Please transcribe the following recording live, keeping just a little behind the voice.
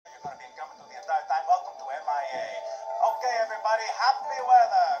everybody, happy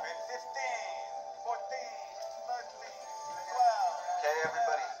weather in 15, 14, 13, 12. Okay,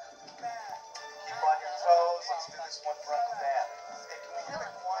 everybody, keep on your toes. Let's do this one for Uncle Dan. Hey, can we have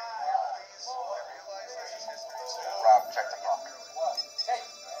a quiet now, please? I realize this is history too. Rob, check the clock. Hey,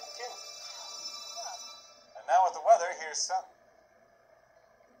 cue. And now with the weather, here's some.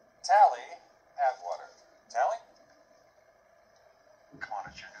 Tally, Atwater. Tally? Come on,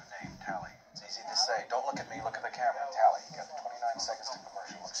 it's your new name, Tally. It's easy to say. Don't look at me, look at the camera. Tally, you got 29 seconds to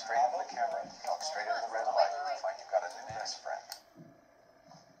commercial. Look straight into the camera, talk straight into the red light. You'll find you've got a new best friend.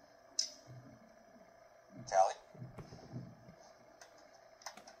 Tally?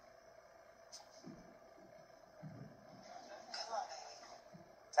 Come on, baby.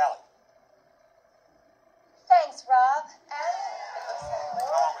 Tally. Thanks, Rob. And it looks like more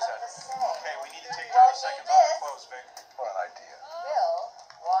How long was that? of the same. Okay, we need to take 30 Won't seconds need off the this. close, Vic. What an idea. Will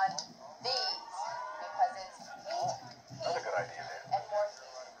want these because it's heat, Another good idea, Dan. and more heat.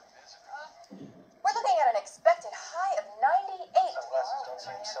 We're looking at an expected high of 98. Sunglasses don't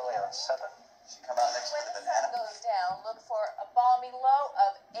seem silly on 7. She come out next to When the the sun banana. goes down, look for a balmy low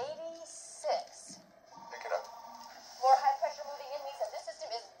of 86. Pick it up. More high pressure moving in means that this system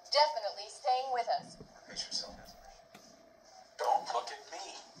is definitely staying with us. Pace yourself. Don't look at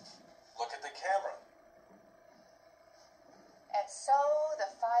me. Look at the camera. And so the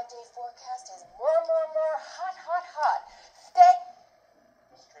 5-day forecast is more hot, hot, hot. Stay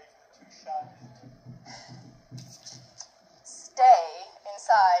Straight for the two-shot.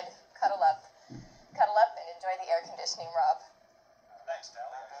 inside. Cuddle up and enjoy the air conditioning, Rob. Thanks,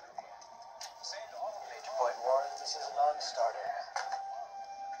 Tally. Same to all of you. Major Point warns this is a non-starter.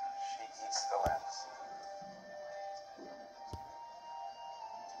 She eats the lens.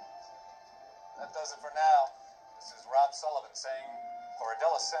 That does it for now. This is Rob Sullivan saying, for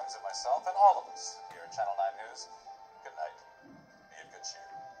Adela Sims and myself and all of us here at Channel 9 News, good night.